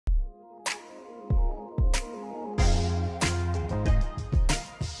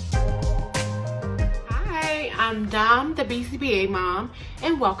I'm Dom, the BCBA mom,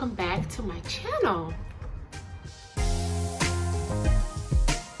 and welcome back to my channel.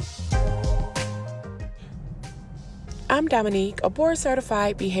 I'm Dominique, a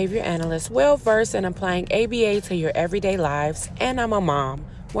board-certified behavior analyst, well-versed in applying ABA to your everyday lives, and I'm a mom,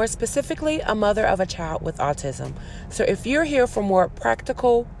 more specifically, a mother of a child with autism. So if you're here for more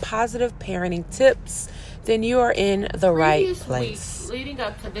practical, positive parenting tips, then you are in the right place. Weeks leading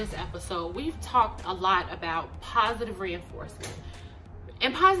up to this episode, we've talked a lot about positive reinforcement.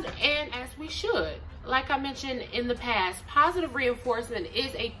 And as we should. Like I mentioned in the past, positive reinforcement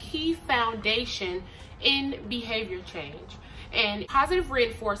is a key foundation in behavior change, and positive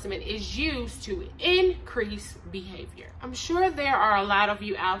reinforcement is used to increase behavior. I'm sure there are a lot of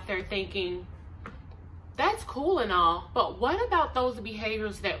you out there thinking, that's cool and all, but what about those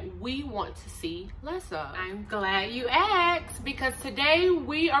behaviors that we want to see less of? I'm glad you asked, because today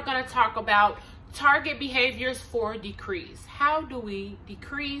we are going to talk about target behaviors for decrease. How do we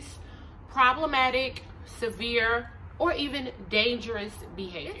decrease problematic, severe, or even dangerous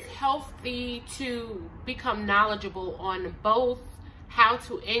behavior? It's healthy to become knowledgeable on both how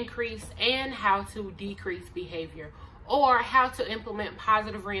to increase and how to decrease behavior, or how to implement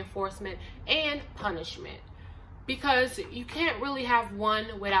positive reinforcement and punishment, because you can't really have one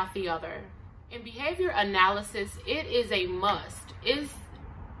without the other. In behavior analysis, it is a must, it's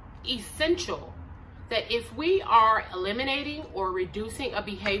essential that if we are eliminating or reducing a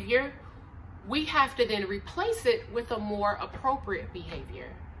behavior, we have to then replace it with a more appropriate behavior.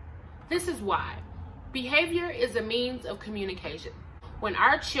 This is why behavior is a means of communication. When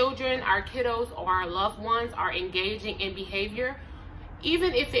our children, our kiddos, or our loved ones are engaging in behavior,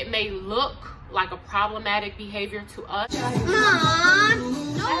 even if it may look like a problematic behavior to us,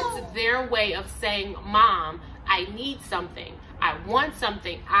 Mom, that's their way of saying, Mom, I need something, I want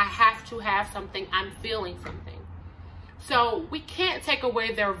something, I have to have something, I'm feeling something. So we can't take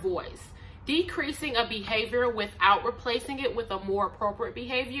away their voice. Decreasing a behavior without replacing it with a more appropriate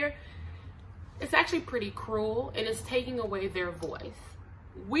behavior, it's actually pretty cruel, and it's taking away their voice.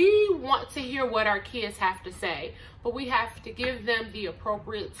 We want to hear what our kids have to say, but we have to give them the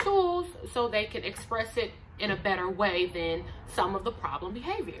appropriate tools so they can express it in a better way than some of the problem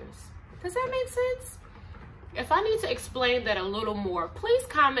behaviors. Does that make sense? If I need to explain that a little more, please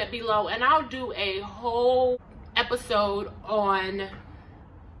comment below and I'll do a whole episode on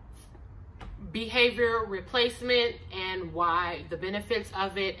behavior replacement and why, the benefits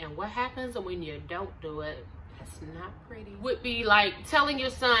of it, and what happens when you don't do it. That's not pretty. Would be like telling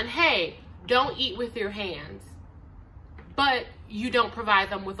your son, hey, don't eat with your hands, but you don't provide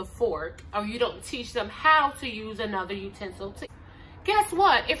them with a fork, or you don't teach them how to use another utensil. Guess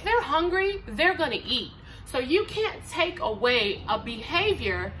what? If they're hungry, they're gonna eat. So you can't take away a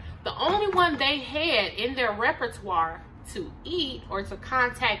behavior, the only one they had in their repertoire to eat or to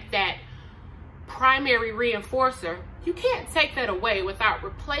contact that primary reinforcer. You can't take that away without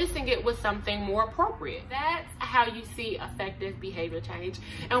replacing it with something more appropriate. That's how you see effective behavior change.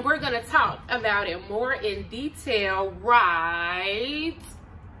 And we're gonna talk about it more in detail right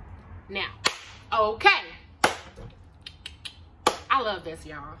now. Okay. I love this,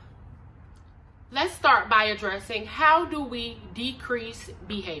 y'all. Let's start by addressing how do we decrease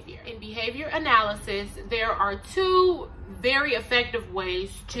behavior. In behavior analysis, there are two very effective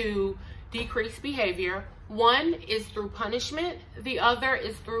ways to decrease behavior. One is through punishment, the other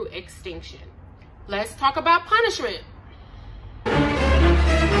is through extinction. Let's talk about punishment.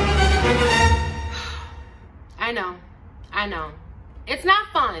 I know. It's not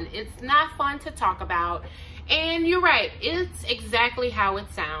fun. It's not fun to talk about. And you're right, it's exactly how it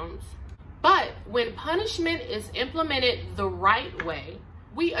sounds. But when punishment is implemented the right way,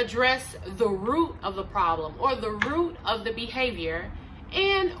 we address the root of the problem or the root of the behavior,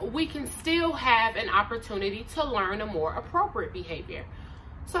 and we can still have an opportunity to learn a more appropriate behavior.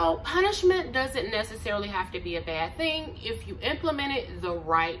 So punishment doesn't necessarily have to be a bad thing if you implement it the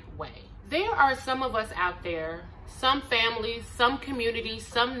right way. There are some of us out there, some families, some communities,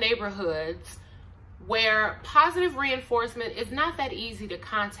 some neighborhoods, where positive reinforcement is not that easy to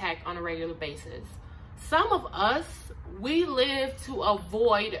contact on a regular basis. Some of us, we live to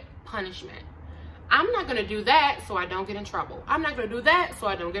avoid punishment. I'm not gonna do that so I don't get in trouble. I'm not gonna do that so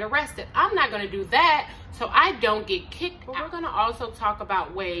I don't get arrested. I'm not gonna do that so I don't get kicked out. We're gonna also talk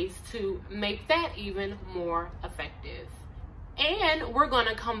about ways to make that even more effective. And we're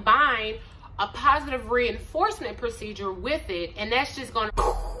gonna combine a positive reinforcement procedure with it, and that's just gonna...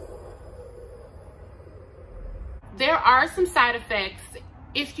 There are some side effects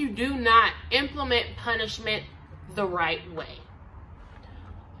if you do not implement punishment the right way.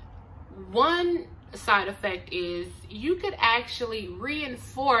 One side effect is you could actually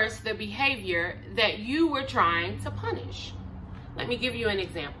reinforce the behavior that you were trying to punish. Let me give you an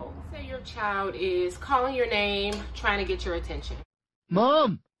example. Say your child is calling your name, trying to get your attention.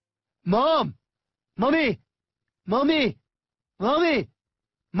 Mom! Mom! Mommy! Mommy! Mommy!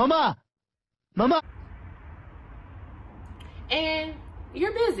 Mama! Mama! And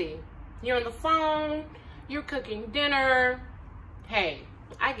you're busy. You're on the phone, you're cooking dinner. Hey,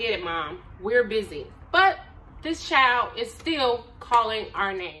 I get it, Mom. We're busy. But this child is still calling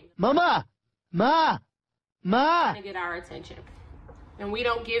our name. Mama! Ma! Ma! Trying to get our attention. And we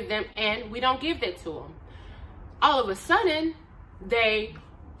don't give that to them. All of a sudden, they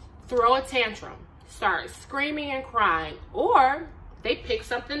throw a tantrum, start screaming and crying, or they pick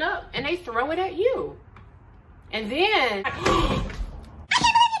something up and they throw it at you. And then, guess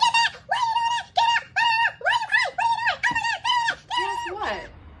what?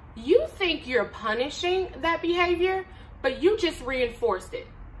 You think you're punishing that behavior, but you just reinforced it.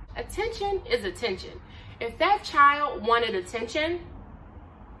 Attention is attention. If that child wanted attention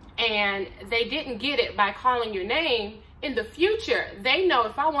and they didn't get it by calling your name, in the future, they know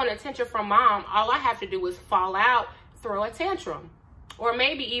if I want attention from Mom, all I have to do is fall out, throw a tantrum, or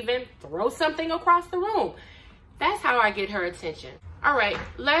maybe even throw something across the room. That's how I get her attention. All right,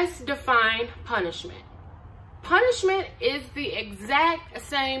 let's define punishment. Punishment is the exact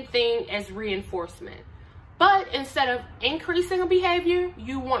same thing as reinforcement. But instead of increasing a behavior,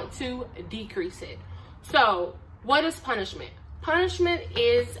 you want to decrease it. So what is punishment? Punishment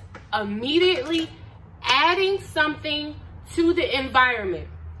is immediately adding something to the environment,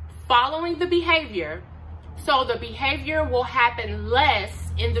 following the behavior, so the behavior will happen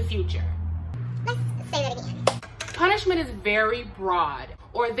less in the future. Let's say that again. Punishment is very broad,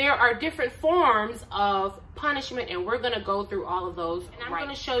 or there are different forms of punishment, and we're going to go through all of those. And I'm going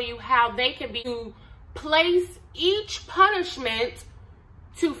to show you how they can be to place each punishment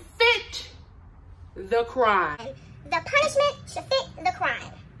to fit the crime. The punishment should fit the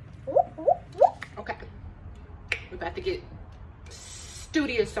crime. Whoop, whoop, whoop. Okay, we're about to get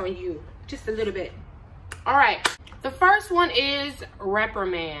studious on you just a little bit. All right, the first one is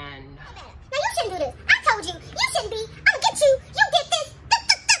reprimand. Now you shouldn't do this. I told you, you shouldn't be. I'm gonna get you. You get this.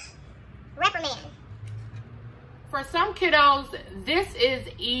 Reprimand. For some kiddos, this is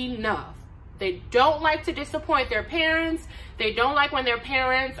enough. They don't like to disappoint their parents. They don't like when their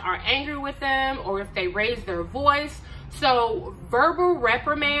parents are angry with them or if they raise their voice. So verbal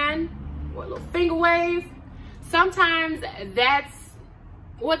reprimand, or a little finger wave, sometimes that's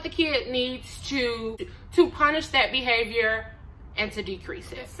what the kid needs to punish that behavior and to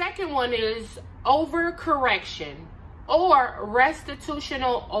decrease it. The second one is overcorrection or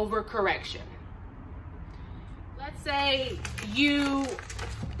restitutional overcorrection. Let's say you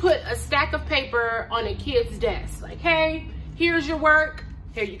put a stack of paper on a kid's desk, like, hey, here's your work,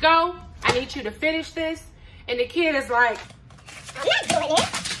 here you go, I need you to finish this. And the kid is like, I'm not doing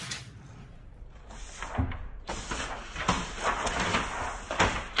it.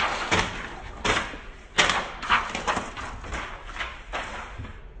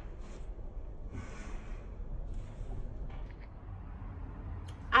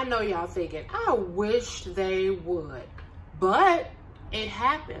 I know y'all thinking, I wish they would, but it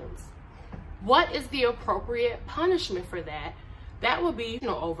happens. What is the appropriate punishment for that? That would be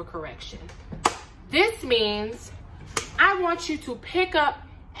overcorrection. This means I want you to pick up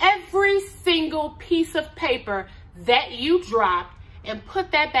every single piece of paper that you dropped and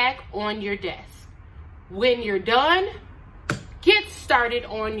put that back on your desk. When you're done, get started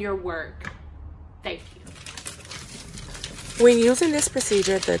on your work. Thank you. When using this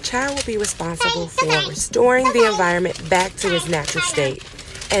procedure, the child will be responsible for restoring the environment back to its natural state.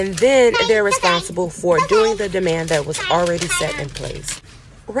 And then they're responsible for doing the demand that was already set in place.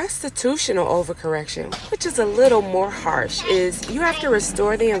 Restitutional overcorrection, which is a little more harsh, is you have to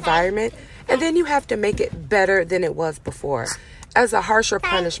restore the environment and then you have to make it better than it was before as a harsher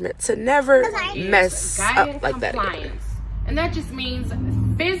punishment to never mess up like that again. And that just means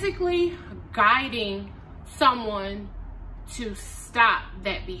physically guiding someone to stop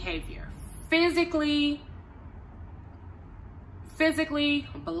that behavior. Physically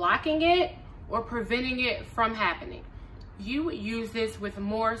blocking it or preventing it from happening. You would use this with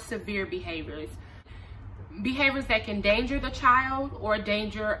more severe behaviors that can endanger the child or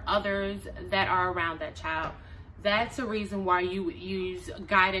endanger others that are around that child. That's a reason why you would use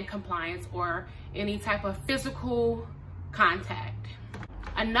guidance compliance or any type of physical contact.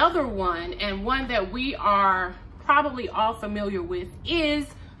 Another one, and one that we are probably all familiar with, is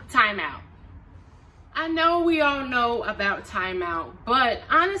timeout. I know we all know about timeout, but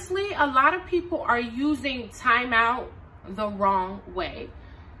honestly, a lot of people are using timeout the wrong way.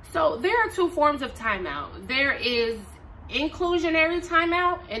 So there are two forms of timeout. There is inclusionary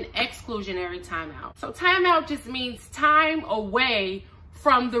timeout and exclusionary timeout. So timeout just means time away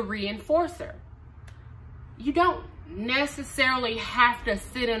from the reinforcer. You don't necessarily have to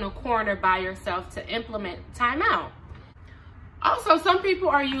sit in a corner by yourself to implement timeout. Also, some people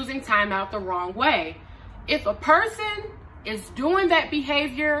are using timeout the wrong way. If a person is doing that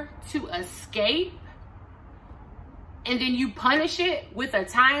behavior to escape and then you punish it with a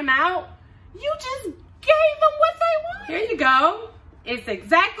timeout, you just gave them what they wanted. Here you go. It's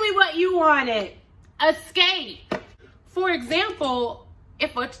exactly what you wanted. Escape. For example,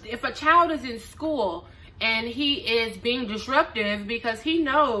 if a child is in school and he is being disruptive because he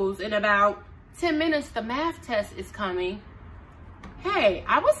knows in about 10 minutes the math test is coming, hey,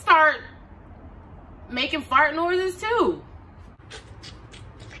 I would start making fart noises too.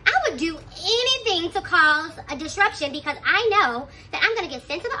 I would do anything to cause a disruption because I know that I'm going to get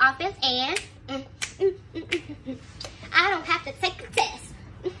sent to the office and I don't have to take the test.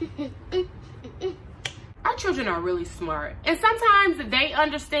 Our children are really smart, and sometimes they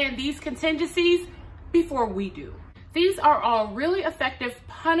understand these contingencies before we do. These are all really effective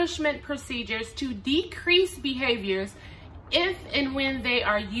punishment procedures to decrease behaviors if and when they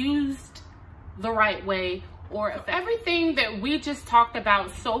are used the right way, or if everything that we just talked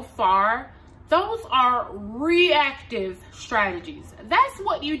about so far, those are reactive strategies. That's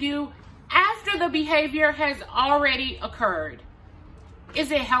what you do after the behavior has already occurred.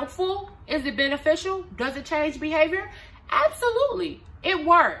 Is it helpful? Is it beneficial? Does it change behavior? Absolutely, it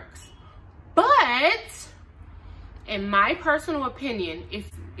works. But in my personal opinion,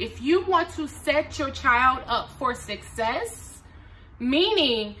 if you want to set your child up for success,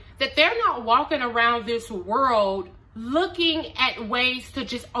 meaning that they're not walking around this world looking at ways to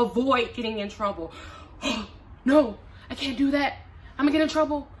just avoid getting in trouble. Oh, no, I can't do that. I'm gonna get in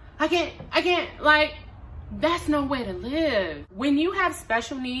trouble. I can't, like, that's no way to live. When you have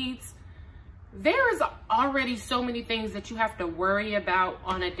special needs, there is already so many things that you have to worry about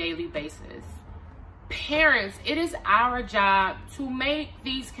on a daily basis. Parents, it is our job to make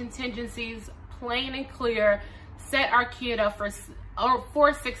these contingencies plain and clear, set our kid up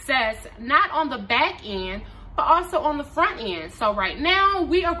for success, not on the back end, but also on the front end. So right now,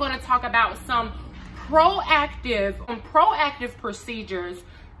 we are going to talk about some proactive procedures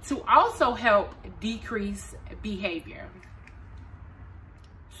to also help decrease behavior.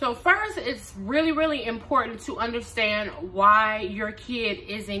 So first, it's really, really important to understand why your kid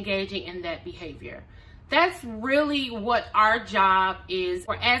is engaging in that behavior. That's really what our job is,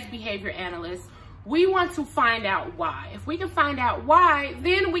 or as behavior analysts. We want to find out why. If we can find out why,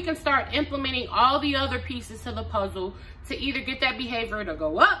 then we can start implementing all the other pieces to the puzzle to either get that behavior to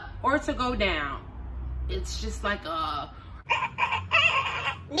go up or to go down. It's just like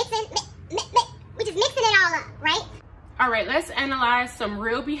we just mixing it all up, right? All right, let's analyze some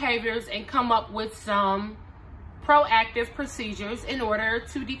real behaviors and come up with some proactive procedures in order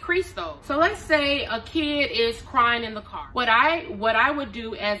to decrease those. So let's say a kid is crying in the car. What I would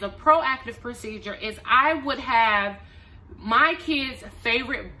do as a proactive procedure is I would have my kids'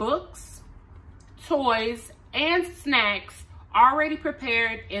 favorite books, toys, and snacks already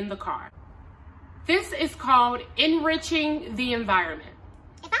prepared in the car. This is called enriching the environment.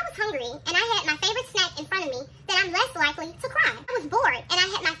 If I was hungry and I had my favorite snack in front of me, then I'm less likely to cry. If I was bored and I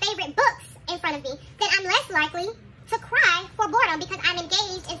had my favorite books in front of me, then I'm less likely to cry for boredom because I'm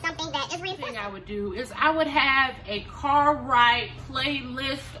engaged in something that is reinforcing. The thing I would do is I would have a car ride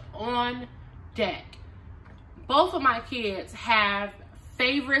playlist on deck. Both of my kids have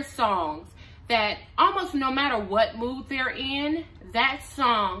favorite songs that almost no matter what mood they're in, that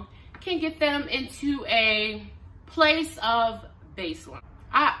song can get them into a place of baseline.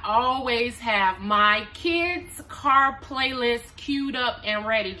 I always have my kids' car playlist queued up and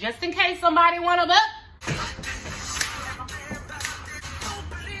ready, just in case somebody wanna book.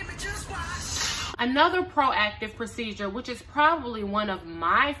 Another proactive procedure, which is probably one of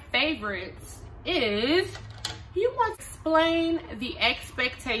my favorites, is you want to explain the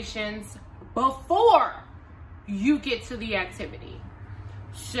expectations before you get to the activity.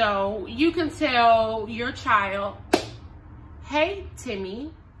 So you can tell your child, hey,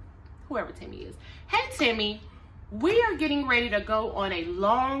 Timmy, whoever Timmy is, hey, Timmy, we are getting ready to go on a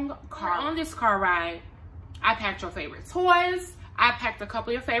long car. On this car ride, I packed your favorite toys, I packed a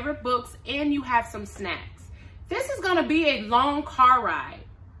couple of your favorite books, and you have some snacks. This is gonna be a long car ride.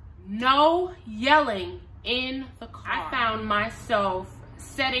 No yelling in the car. I found myself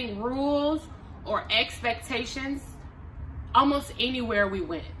setting rules or expectations almost anywhere we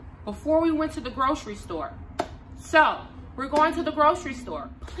went. Before we went to the grocery store. So, we're going to the grocery store.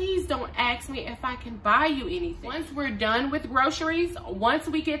 Please don't ask me if I can buy you anything. Once we're done with groceries, once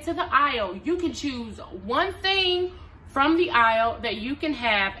we get to the aisle, you can choose one thing from the aisle that you can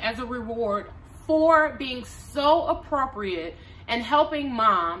have as a reward for being so appropriate and helping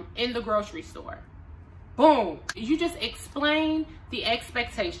mom in the grocery store. Boom. You just explain the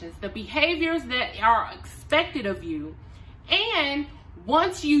expectations, the behaviors that are expected of you. And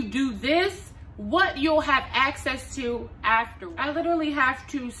once you do this, what you'll have access to after. I literally have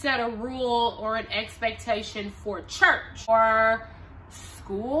to set a rule or an expectation for church or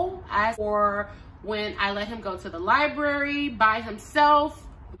school, or when I let him go to the library by himself.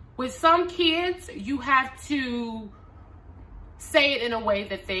 With some kids, you have to say it in a way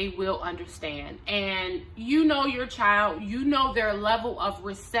that they will understand. And you know your child, you know their level of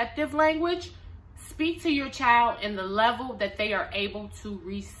receptive language. Speak to your child in the level that they are able to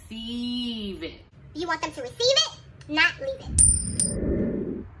receive it. You want them to receive it, not leave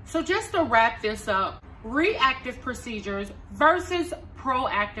it. So just to wrap this up, reactive procedures versus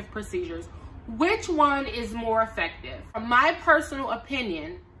proactive procedures. Which one is more effective? In my personal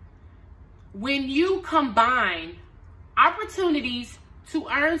opinion, when you combine opportunities to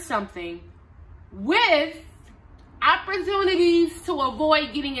earn something with opportunities to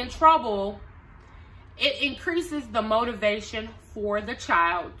avoid getting in trouble, it increases the motivation for the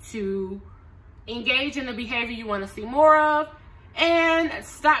child to engage in the behavior you want to see more of and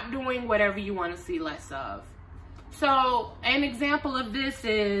stop doing whatever you want to see less of. So an example of this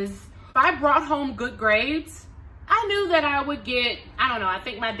is if I brought home good grades, I knew that I would get, I don't know, I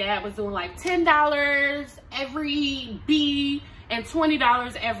think my dad was doing like $10 every B and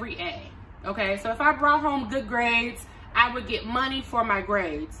 $20 every A. Okay, so if I brought home good grades, I would get money for my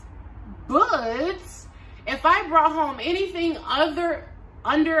grades. But if I brought home anything under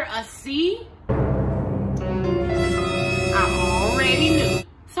a C, I already knew.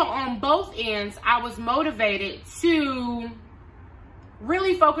 So on both ends, I was motivated to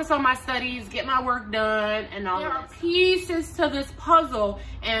really focus on my studies, get my work done, and all that. There are pieces to this puzzle,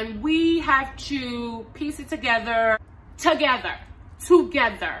 and we have to piece it together.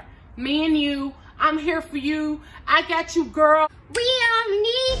 Me and you, I'm here for you. I got you, girl. We all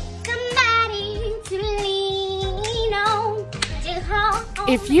need somebody to lean on.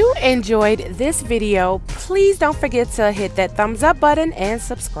 If you enjoyed this video, please don't forget to hit that thumbs up button and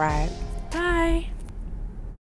subscribe.